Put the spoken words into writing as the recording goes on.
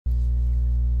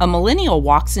A millennial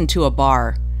walks into a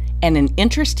bar, and an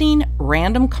interesting,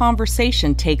 random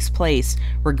conversation takes place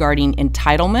regarding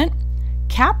entitlement,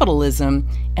 capitalism,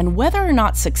 and whether or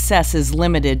not success is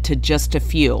limited to just a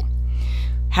few.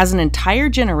 Has an entire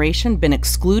generation been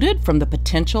excluded from the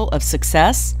potential of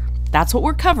success? That's what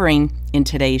we're covering in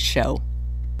today's show.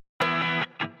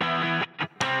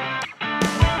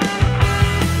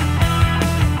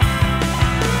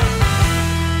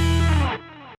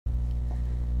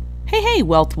 Hey,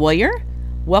 Wealth Warrior.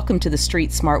 Welcome to the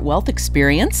Street Smart Wealth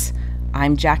Experience.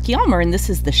 I'm Jackie Almer, and this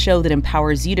is the show that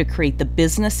empowers you to create the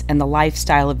business and the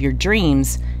lifestyle of your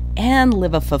dreams and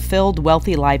live a fulfilled,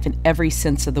 wealthy life in every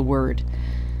sense of the word.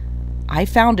 I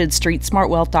founded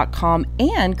StreetSmartWealth.com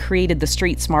and created the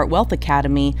Street Smart Wealth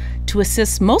Academy to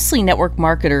assist mostly network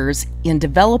marketers in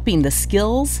developing the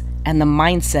skills and the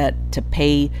mindset to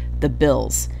pay the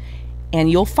bills. And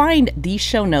you'll find these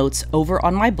show notes over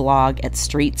on my blog at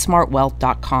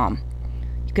StreetSmartWealth.com.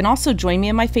 You can also join me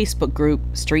in my Facebook group,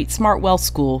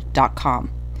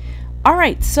 StreetSmartWealthSchool.com. All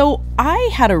right, so I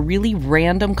had a really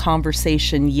random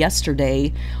conversation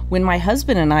yesterday when my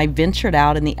husband and I ventured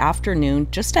out in the afternoon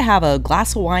just to have a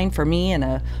glass of wine for me and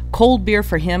a cold beer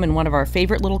for him in one of our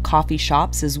favorite little coffee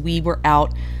shops as we were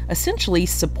out essentially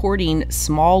supporting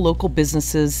small local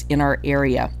businesses in our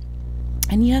area.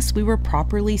 And yes, we were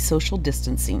properly social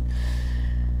distancing.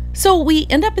 So we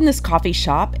end up in this coffee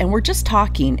shop and we're just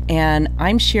talking, and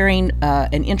I'm sharing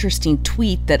an interesting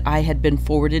tweet that I had been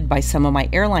forwarded by some of my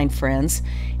airline friends.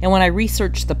 And when I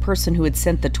researched the person who had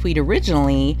sent the tweet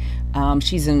originally,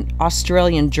 she's an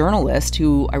Australian journalist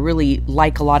who I really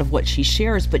like a lot of what she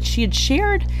shares, but she had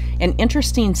shared an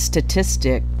interesting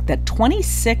statistic that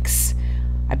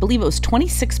I believe it was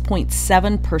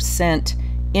 26.7%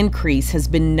 increase has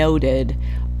been noted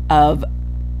of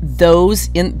those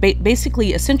in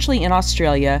basically essentially in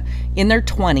Australia in their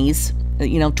 20s,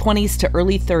 20s to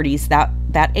early 30s,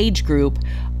 that age group,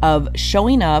 of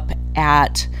showing up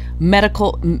at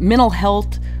mental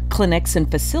health clinics and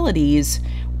facilities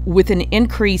with an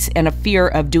increase and a fear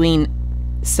of doing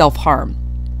self-harm,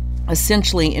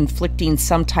 essentially inflicting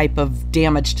some type of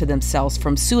damage to themselves,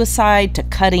 from suicide to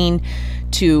cutting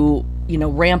to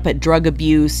rampant drug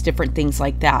abuse, different things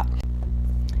like that.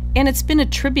 And it's been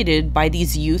attributed by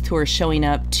these youth who are showing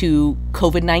up to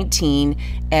COVID-19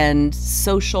 and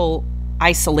social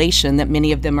isolation that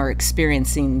many of them are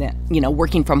experiencing, that,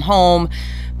 working from home,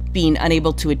 being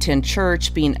unable to attend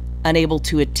church, being unable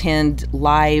to attend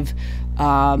live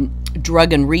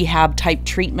drug and rehab type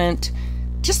treatment,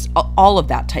 just all of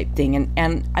that type thing.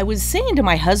 And I was saying to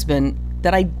my husband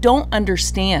that I don't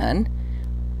understand.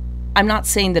 I'm not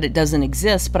saying that it doesn't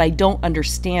exist, but I don't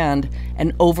understand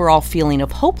an overall feeling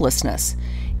of hopelessness.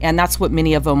 And that's what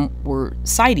many of them were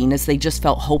citing, is they just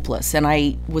felt hopeless. And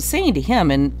I was saying to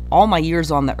him, in all my years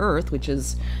on the earth, which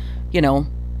is, I'm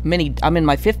in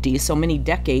my 50s, so many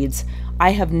decades,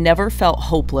 I have never felt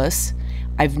hopeless.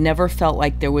 I've never felt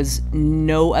like there was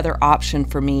no other option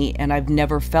for me. And I've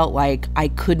never felt like I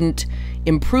couldn't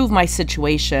improve my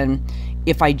situation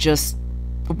if I just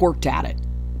worked at it.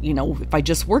 If I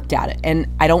just worked at it. And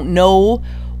I don't know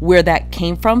where that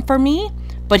came from for me,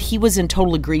 but he was in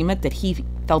total agreement that he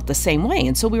felt the same way.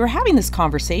 And so we were having this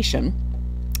conversation.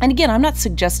 And again, I'm not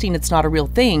suggesting it's not a real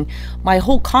thing. My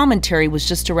whole commentary was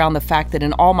just around the fact that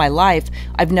in all my life,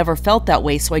 I've never felt that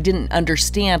way. So I didn't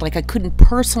understand, I couldn't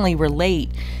personally relate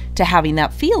to having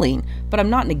that feeling, but I'm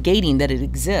not negating that it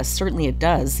exists. Certainly it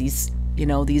does. These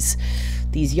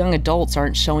young adults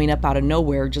aren't showing up out of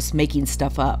nowhere, just making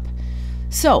stuff up.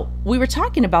 So we were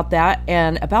talking about that,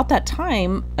 and about that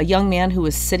time, a young man who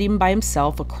was sitting by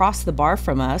himself across the bar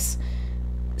from us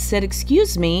said,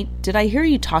 "Excuse me, did I hear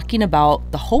you talking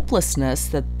about the hopelessness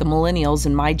that the millennials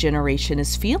in my generation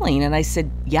is feeling?" And I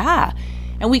said, "Yeah."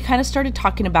 And we kind of started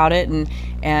talking about it,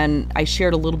 and I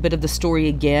shared a little bit of the story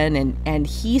again, and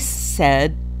he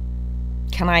said,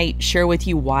 "Can I share with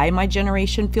you why my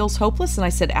generation feels hopeless?" And I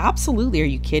said, "Absolutely, are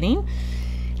you kidding?"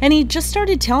 And he just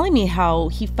started telling me how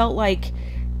he felt like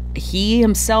he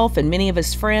himself and many of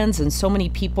his friends and so many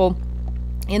people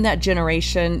in that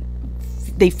generation,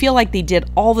 they feel like they did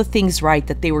all the things right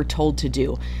that they were told to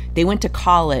do. They went to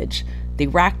college. They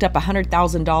racked up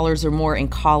 $100,000 or more in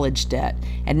college debt.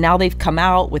 And now they've come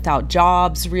out without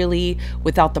jobs, really,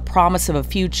 without the promise of a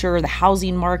future. The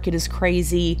housing market is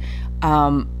crazy.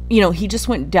 He just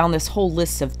went down this whole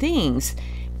list of things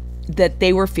that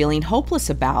they were feeling hopeless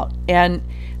about. And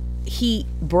he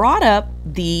brought up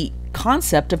the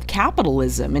concept of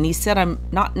capitalism. And he said, I'm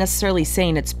not necessarily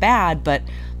saying it's bad, but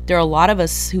there are a lot of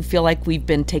us who feel like we've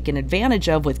been taken advantage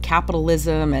of with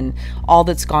capitalism and all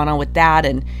that's gone on with that.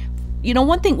 And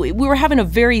one thing, we were having a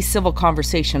very civil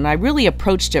conversation. I really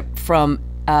approached it from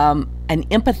an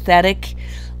empathetic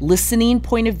listening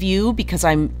point of view because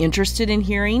I'm interested in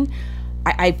hearing.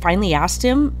 I finally asked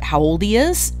him how old he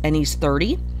is, and he's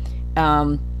 30.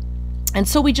 And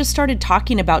so we just started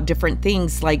talking about different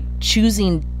things, like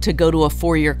choosing to go to a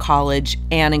 4-year college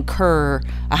and incur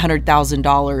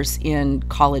 $100,000 in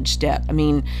college debt. I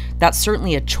mean, that's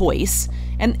certainly a choice.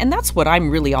 And that's what I'm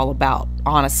really all about,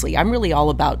 honestly. I'm really all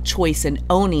about choice and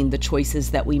owning the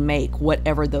choices that we make,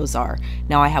 whatever those are.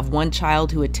 Now, I have one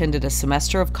child who attended a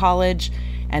semester of college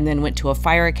and then went to a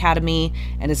fire academy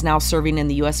and is now serving in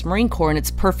the U.S. Marine Corps, and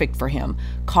it's perfect for him.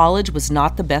 College was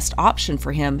not the best option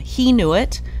for him. He knew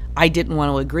it. I didn't want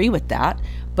to agree with that.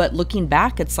 But looking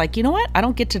back, it's like, you know what? I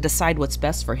don't get to decide what's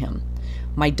best for him.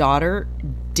 My daughter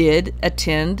did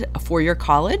attend a 4-year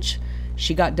college.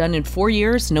 She got done in 4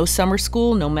 years, no summer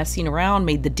school, no messing around,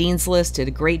 made the dean's list, did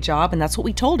a great job. And that's what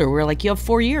we told her. We were like, you have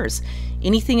 4 years.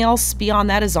 Anything else beyond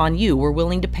that is on you. We're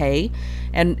willing to pay.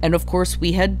 And of course,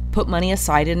 we had put money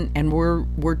aside and we're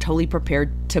totally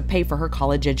prepared to pay for her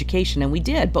college education. And we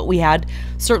did. But we had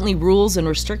certainly rules and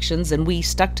restrictions, and we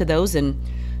stuck to those, and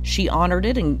she honored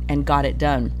it and got it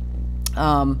done.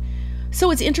 So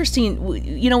it's interesting,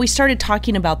 we started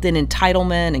talking about then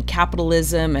entitlement and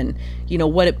capitalism and,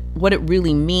 what it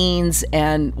really means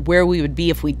and where we would be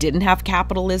if we didn't have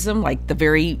capitalism, like the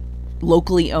very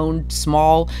locally owned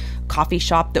small coffee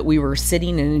shop that we were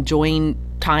sitting and enjoying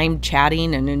time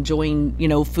chatting and enjoying,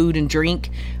 food and drink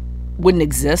wouldn't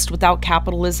exist without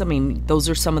capitalism. I mean, those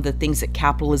are some of the things that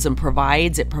capitalism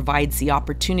provides. It provides the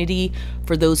opportunity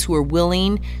for those who are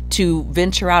willing to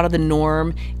venture out of the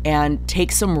norm and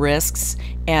take some risks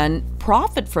and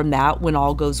profit from that when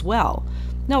all goes well.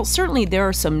 Now, certainly there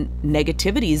are some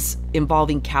negativities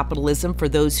involving capitalism for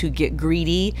those who get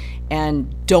greedy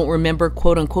and don't remember,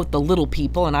 quote unquote, the little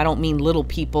people. And I don't mean little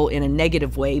people in a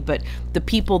negative way, but the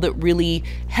people that really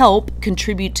help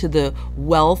contribute to the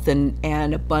wealth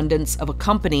and abundance of a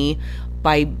company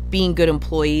by being good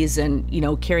employees and,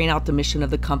 carrying out the mission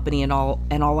of the company and all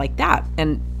like that.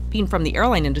 And being from the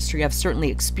airline industry, I've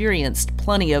certainly experienced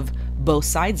plenty of both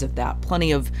sides of that,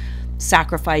 plenty of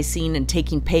sacrificing and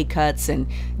taking pay cuts and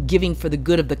giving for the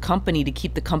good of the company to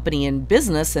keep the company in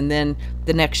business, and then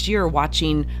the next year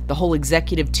watching the whole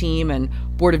executive team and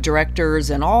board of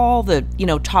directors and all the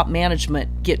top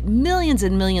management get millions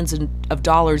and millions of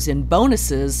dollars in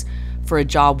bonuses for a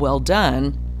job well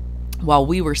done, while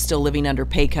we were still living under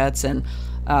pay cuts and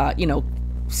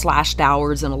slashed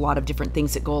hours and a lot of different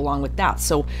things that go along with that.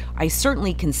 So I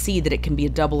certainly can see that it can be a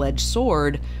double-edged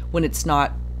sword when it's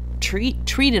not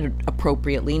treated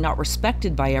appropriately, not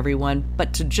respected by everyone.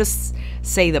 But to just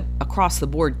say that across the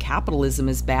board capitalism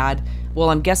is bad,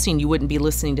 well, I'm guessing you wouldn't be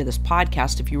listening to this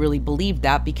podcast if you really believed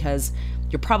that, because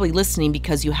you're probably listening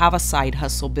because you have a side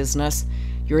hustle business.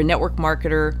 You're a network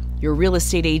marketer, you're a real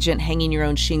estate agent hanging your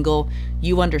own shingle.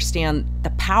 You understand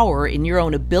the power in your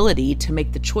own ability to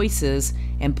make the choices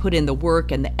and put in the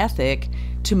work and the ethic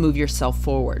to move yourself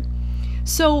forward.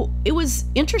 So it was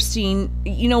interesting,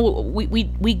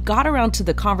 we got around to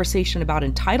the conversation about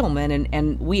entitlement,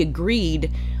 and we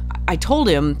agreed. I told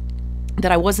him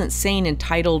that I wasn't saying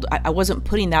entitled, I wasn't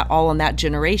putting that all on that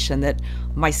generation, that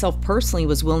myself personally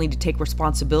was willing to take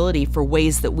responsibility for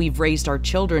ways that we've raised our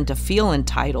children to feel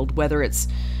entitled, whether it's,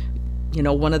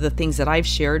 one of the things that I've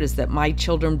shared is that my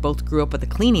children both grew up with a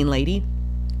cleaning lady,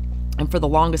 and for the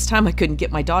longest time I couldn't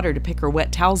get my daughter to pick her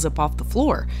wet towels up off the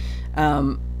floor.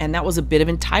 And that was a bit of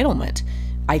entitlement,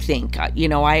 I think.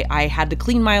 I had to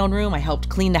clean my own room. I helped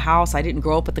clean the house. I didn't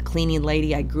grow up with a cleaning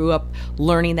lady. I grew up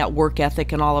learning that work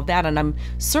ethic and all of that. And I'm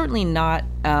certainly not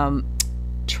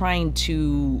trying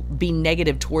to be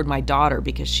negative toward my daughter,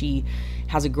 because she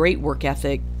has a great work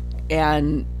ethic.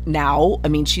 And now,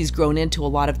 she's grown into a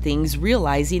lot of things,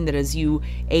 realizing that as you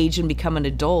age and become an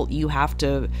adult, you have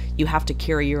to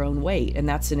carry your own weight. And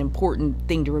that's an important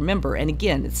thing to remember. And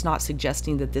again, it's not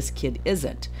suggesting that this kid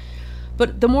isn't.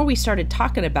 But the more we started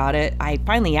talking about it, I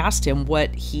finally asked him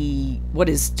what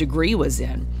his degree was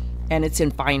in. And it's in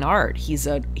fine art. He's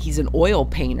an oil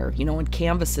painter, and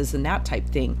canvases and that type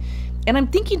thing. And I'm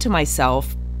thinking to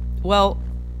myself, well,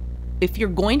 if you're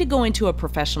going to go into a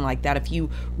profession like that, if you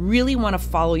really want to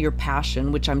follow your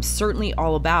passion, which I'm certainly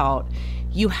all about,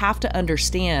 you have to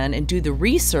understand and do the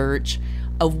research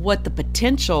of what the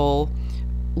potential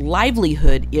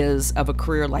livelihood is of a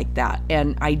career like that.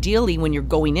 And ideally, when you're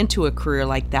going into a career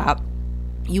like that,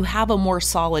 you have a more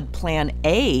solid plan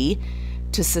A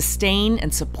to sustain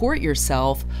and support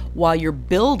yourself while you're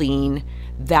building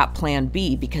that plan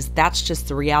B, because that's just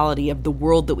the reality of the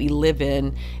world that we live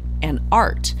in. and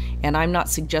art. And I'm not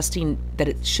suggesting that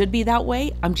it should be that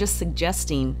way. I'm just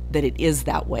suggesting that it is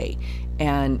that way.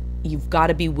 And you've got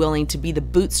to be willing to be the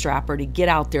bootstrapper, to get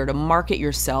out there, to market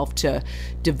yourself, to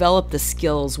develop the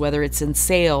skills, whether it's in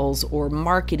sales or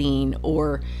marketing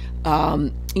or,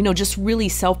 just really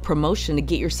self-promotion, to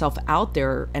get yourself out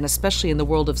there. And especially in the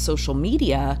world of social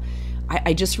media,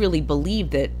 I just really believe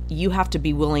that you have to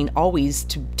be willing always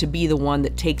to be the one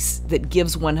that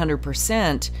gives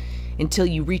 100% until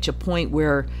you reach a point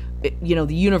where, the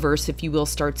universe, if you will,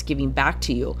 starts giving back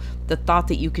to you. The thought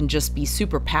that you can just be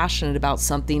super passionate about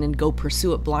something and go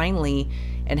pursue it blindly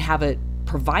and have it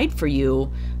provide for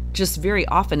you just very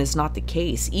often is not the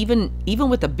case. Even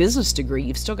with a business degree,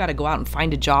 you've still got to go out and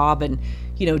find a job and,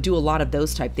 do a lot of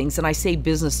those type things. And I say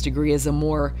business degree as a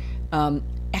more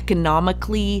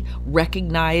economically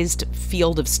recognized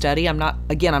field of study. I'm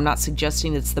not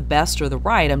suggesting it's the best or the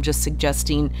right. I'm just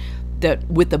suggesting that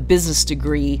with a business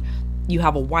degree, you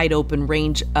have a wide open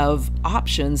range of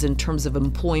options in terms of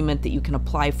employment that you can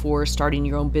apply for, starting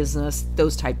your own business,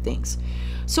 those type things.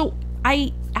 So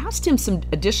I asked him some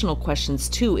additional questions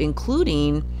too,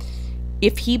 including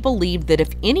if he believed that if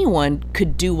anyone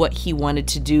could do what he wanted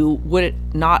to do, would it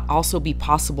not also be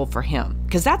possible for him?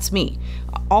 Because that's me.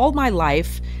 All my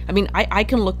life, I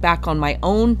can look back on my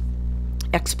own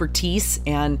expertise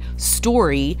and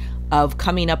story of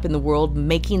coming up in the world,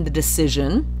 making the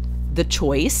decision, the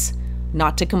choice,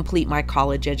 not to complete my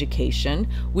college education,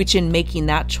 which in making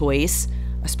that choice,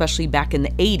 especially back in the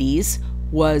 80s,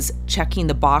 was checking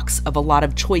the box of a lot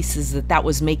of choices that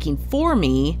was making for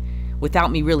me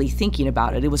without me really thinking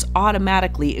about it. It was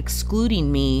automatically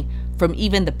excluding me from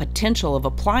even the potential of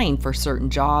applying for certain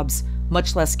jobs,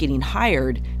 much less getting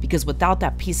hired, because without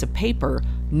that piece of paper,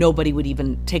 nobody would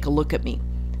even take a look at me.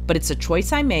 But it's a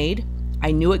choice I made.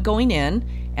 I knew it going in,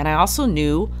 and I also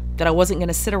knew that I wasn't going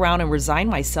to sit around and resign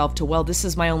myself to, well, this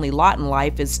is my only lot in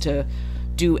life is to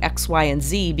do X, Y, and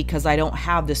Z because I don't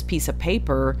have this piece of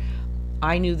paper.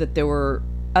 I knew that there were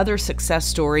other success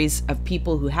stories of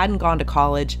people who hadn't gone to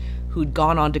college, who'd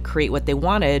gone on to create what they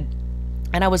wanted.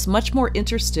 And I was much more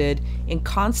interested in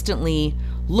constantly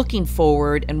looking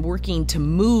forward and working to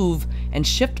move and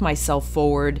shift myself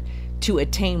forward to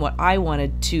attain what I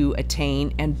wanted to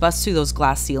attain and bust through those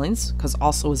glass ceilings, because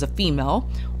also as a female,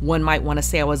 one might want to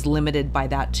say I was limited by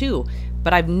that too.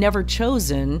 But I've never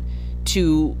chosen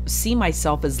to see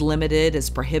myself as limited,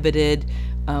 as prohibited,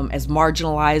 as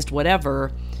marginalized,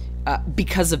 whatever,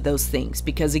 because of those things.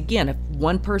 Because again, if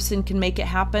one person can make it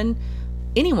happen,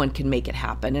 anyone can make it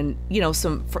happen. And,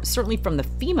 certainly from the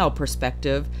female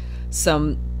perspective,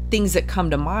 some things that come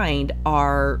to mind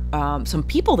are, some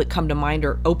people that come to mind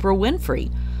are Oprah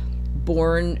Winfrey,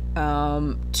 born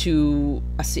to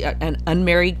an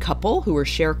unmarried couple who were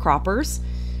sharecroppers,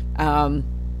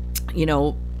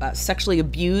 sexually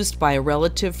abused by a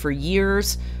relative for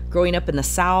years, growing up in the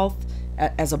South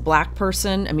as a black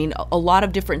person. A lot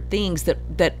of different things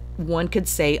that one could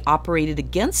say operated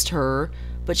against her,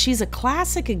 but she's a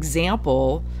classic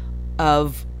example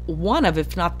of one of,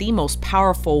 if not the most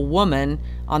powerful woman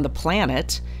on the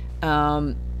planet.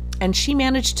 And she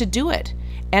managed to do it.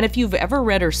 And if you've ever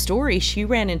read her story, she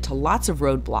ran into lots of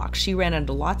roadblocks. She ran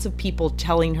into lots of people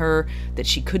telling her that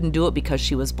she couldn't do it because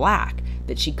she was black,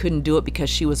 that she couldn't do it because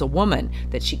she was a woman,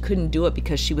 that she couldn't do it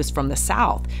because she was from the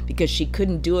South, because she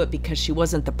couldn't do it because she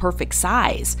wasn't the perfect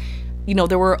size.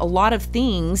 There were a lot of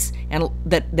things and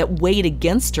that weighed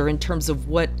against her in terms of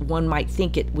what one might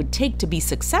think it would take to be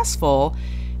successful.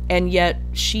 And yet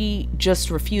she just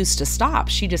refused to stop.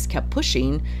 She just kept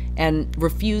pushing and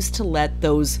refused to let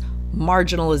those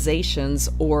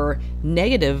marginalizations or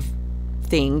negative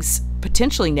things,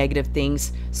 potentially negative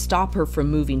things, stop her from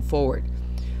moving forward.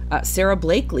 Sara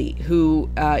Blakely, who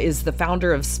is the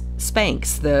founder of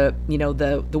Spanx,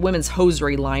 the women's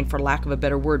hosiery line, for lack of a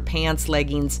better word, pants,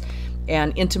 leggings,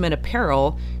 and intimate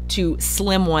apparel to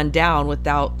slim one down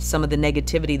without some of the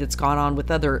negativity that's gone on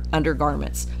with other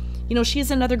undergarments.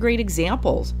 She's another great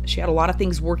example. She had a lot of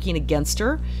things working against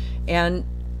her, and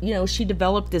she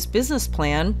developed this business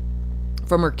plan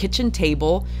from her kitchen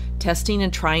table, testing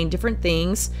and trying different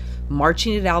things,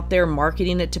 marching it out there,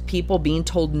 marketing it to people, being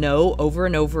told no over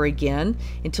and over again,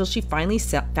 until she finally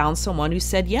found someone who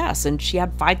said yes. And she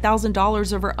had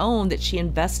 $5,000 of her own that she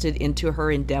invested into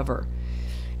her endeavor.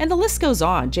 And the list goes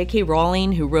on. J.K.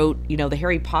 Rowling, who wrote, the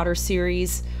Harry Potter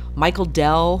series, Michael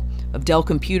Dell of Dell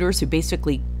Computers, who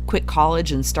basically quit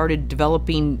college and started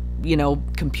developing,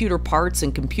 computer parts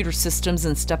and computer systems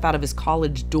and stuff out of his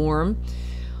college dorm.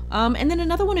 And then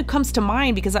another one who comes to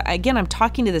mind, because again, I'm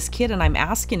talking to this kid and I'm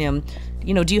asking him,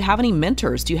 do you have any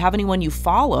mentors? Do you have anyone you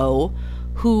follow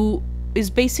who is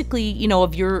basically,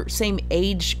 of your same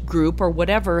age group or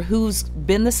whatever, who's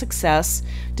been the success,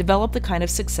 developed the kind of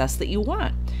success that you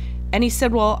want. And he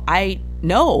said, well, I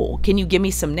know. Can you give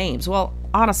me some names? Well,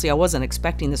 honestly, I wasn't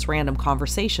expecting this random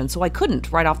conversation, so I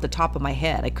couldn't right off the top of my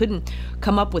head. I couldn't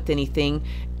come up with anything,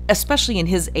 especially in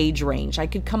his age range. I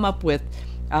could come up with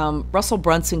Russell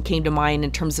Brunson came to mind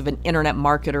in terms of an internet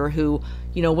marketer who,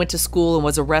 went to school and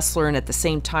was a wrestler and at the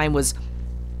same time was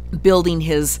building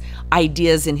his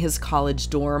ideas in his college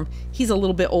dorm. He's a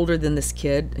little bit older than this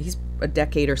kid. He's a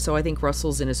decade or so. I think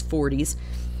Russell's in his 40s.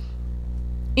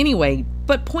 Anyway,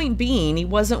 but point being, he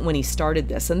wasn't when he started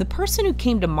this. And the person who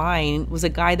came to mind was a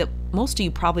guy that most of you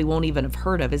probably won't even have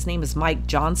heard of. His name is Mike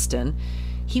Johnston.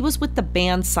 He was with the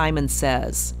band Simon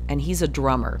Says, and he's a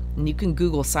drummer. And you can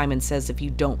Google Simon Says if you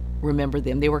don't remember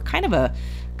them. They were kind of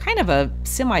a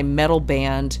semi-metal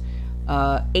band,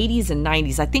 80s and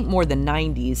 90s, I think more than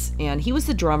 90s. And he was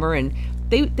the drummer, and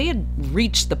they had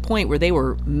reached the point where they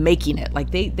were making it.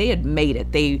 Like they had made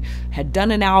it. They had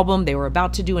done an album. They were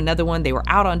about to do another one. They were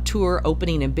out on tour,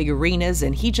 opening in big arenas,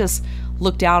 and he just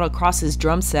looked out across his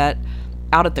drum set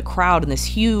out at the crowd in this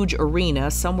huge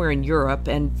arena somewhere in Europe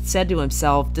and said to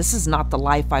himself, this is not the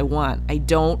life I want. I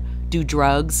don't do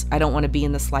drugs. I don't want to be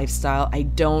in this lifestyle. I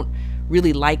don't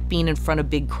really like being in front of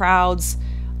big crowds.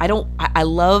 I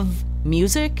love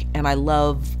music and I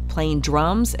love playing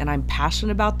drums and I'm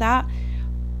passionate about that,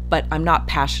 but I'm not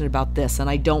passionate about this and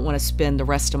I don't want to spend the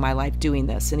rest of my life doing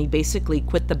this. And he basically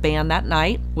quit the band that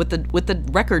night with the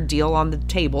record deal on the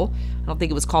table. I don't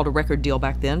think it was called a record deal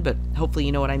back then, but hopefully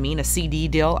you know what I mean, a CD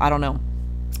deal, I don't know.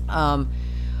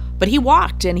 But he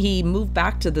walked and he moved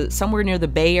back to somewhere near the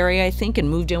Bay Area, I think, and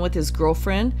moved in with his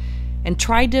girlfriend and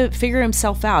tried to figure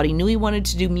himself out. He knew he wanted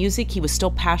to do music. He was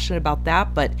still passionate about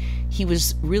that, but he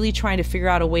was really trying to figure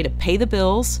out a way to pay the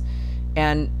bills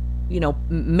and,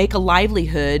 make a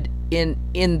livelihood in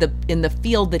the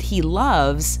field that he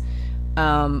loves,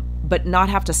 but not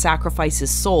have to sacrifice his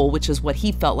soul, which is what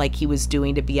he felt like he was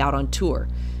doing to be out on tour.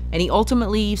 And he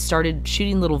ultimately started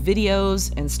shooting little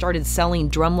videos and started selling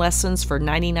drum lessons for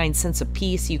 99 cents a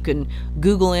piece. You can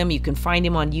Google him. You can find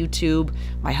him on YouTube.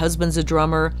 My husband's a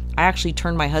drummer. I actually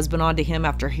turned my husband on to him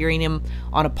after hearing him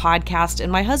on a podcast,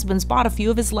 and my husband's bought a few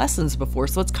of his lessons before,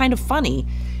 so it's kind of funny.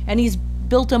 And he's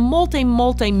built a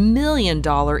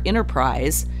multi-million-dollar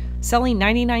enterprise selling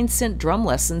 99-cent drum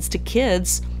lessons to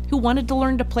kids who wanted to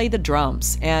learn to play the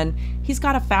drums. And he's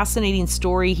got a fascinating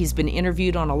story. He's been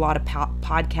interviewed on a lot of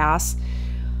podcasts.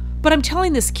 But I'm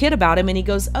telling this kid about him, and he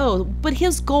goes, oh, but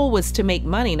his goal was to make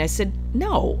money. And I said,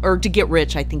 no, or to get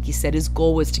rich. I think he said his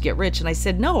goal was to get rich. And I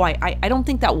said, no, I don't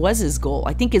think that was his goal.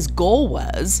 I think his goal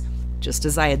was, just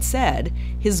as I had said,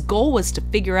 his goal was to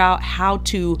figure out how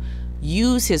to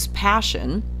use his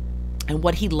passion and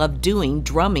what he loved doing,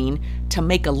 drumming, to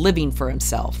make a living for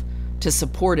himself, to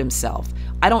support himself.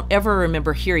 I don't ever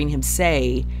remember hearing him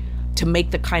say to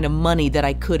make the kind of money that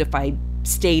I could if I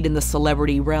stayed in the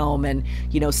celebrity realm and,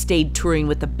 stayed touring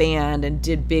with the band and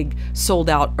did big sold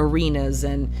out arenas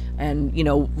and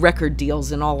record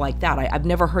deals and all like that. I've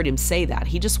never heard him say that.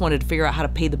 He just wanted to figure out how to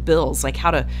pay the bills, like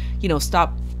how to,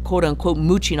 stop quote unquote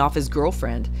mooching off his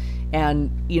girlfriend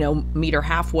and, meet her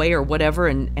halfway or whatever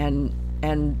and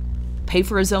pay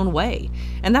for his own way.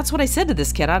 And that's what I said to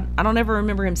this kid. I don't ever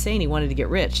remember him saying he wanted to get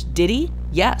rich. Did he?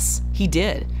 Yes, he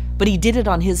did. But he did it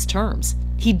on his terms.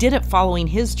 He did it following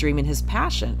his dream and his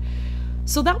passion.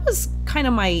 So that was kind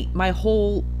of my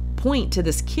whole point to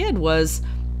this kid was,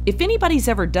 if anybody's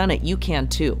ever done it, you can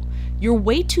too. You're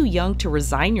way too young to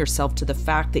resign yourself to the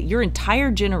fact that your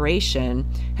entire generation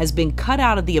has been cut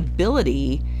out of the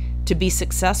ability to be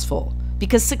successful.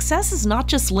 Because success is not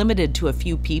just limited to a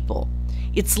few people.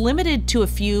 It's limited to a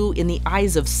few in the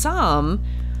eyes of some,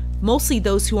 mostly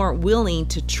those who aren't willing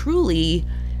to truly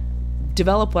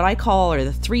develop what I call are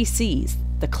the 3 C's.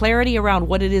 The clarity around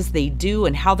what it is they do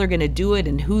and how they're going to do it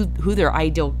and who their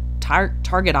ideal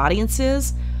target audience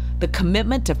is, the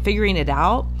commitment to figuring it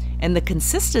out, and the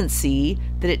consistency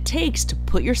that it takes to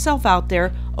put yourself out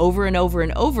there over and over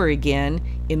and over again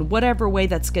in whatever way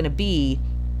that's going to be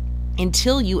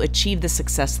until you achieve the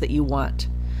success that you want.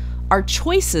 Our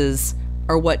choices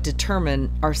are what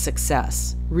determine our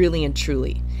success, really and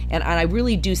truly. And I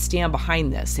really do stand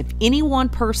behind this. If any one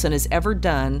person has ever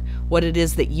done what it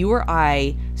is that you or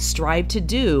I strive to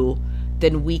do,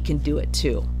 then we can do it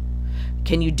too.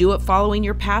 Can you do it following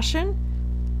your passion?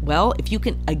 Well, if you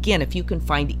can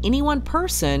find any one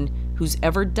person who's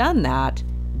ever done that,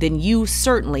 then you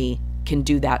certainly can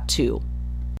do that too.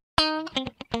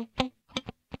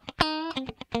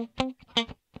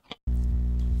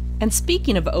 And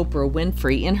speaking of Oprah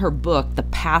Winfrey, in her book, The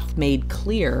Path Made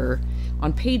Clear,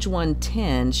 on page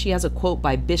 110, she has a quote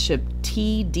by Bishop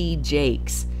T.D.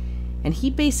 Jakes, and he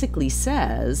basically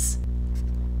says,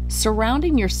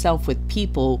 surrounding yourself with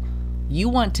people you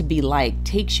want to be like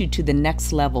takes you to the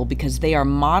next level because they are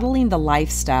modeling the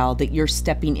lifestyle that you're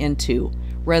stepping into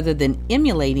rather than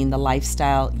emulating the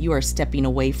lifestyle you are stepping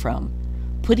away from.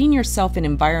 Putting yourself in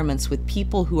environments with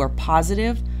people who are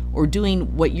positive or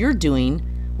doing what you're doing,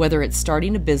 whether it's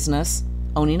starting a business,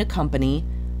 owning a company,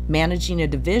 managing a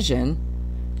division,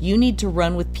 you need to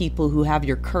run with people who have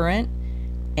your current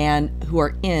and who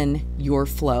are in your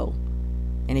flow.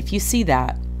 And if you see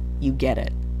that, you get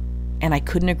it. And I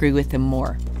couldn't agree with him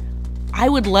more. I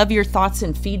would love your thoughts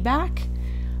and feedback.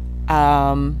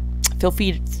 Feel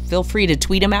free to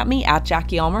tweet them at me, at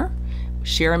Jackie Ulmer.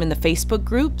 Share them in the Facebook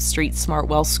group,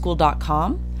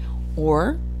 streetsmartwealthschool.com,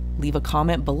 or leave a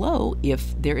comment below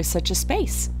if there is such a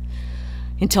space.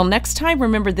 Until next time,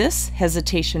 remember this: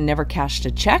 hesitation never cashed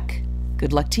a check.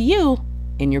 Good luck to you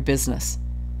in your business.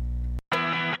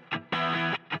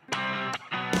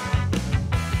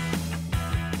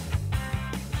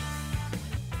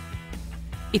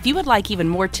 If you would like even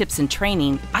more tips and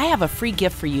training, I have a free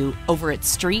gift for you over at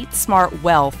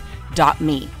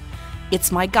streetsmartwealth.me.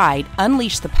 It's my guide,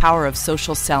 Unleash the Power of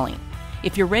Social Selling.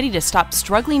 If you're ready to stop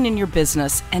struggling in your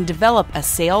business and develop a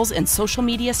sales and social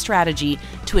media strategy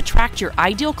to attract your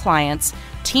ideal clients,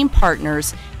 team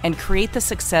partners, and create the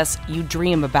success you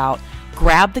dream about,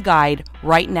 grab the guide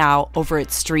right now over at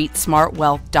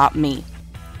streetsmartwealth.me.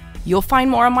 You'll find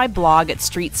more on my blog at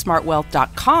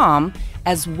streetsmartwealth.com,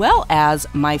 as well as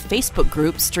my Facebook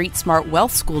group,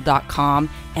 streetsmartwealthschool.com,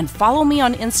 and follow me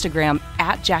on Instagram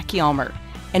at Jackie Ulmer.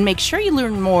 And make sure you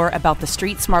learn more about the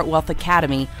Street Smart Wealth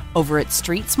Academy over at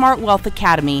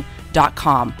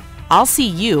streetsmartwealthacademy.com. I'll see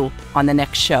you on the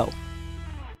next show.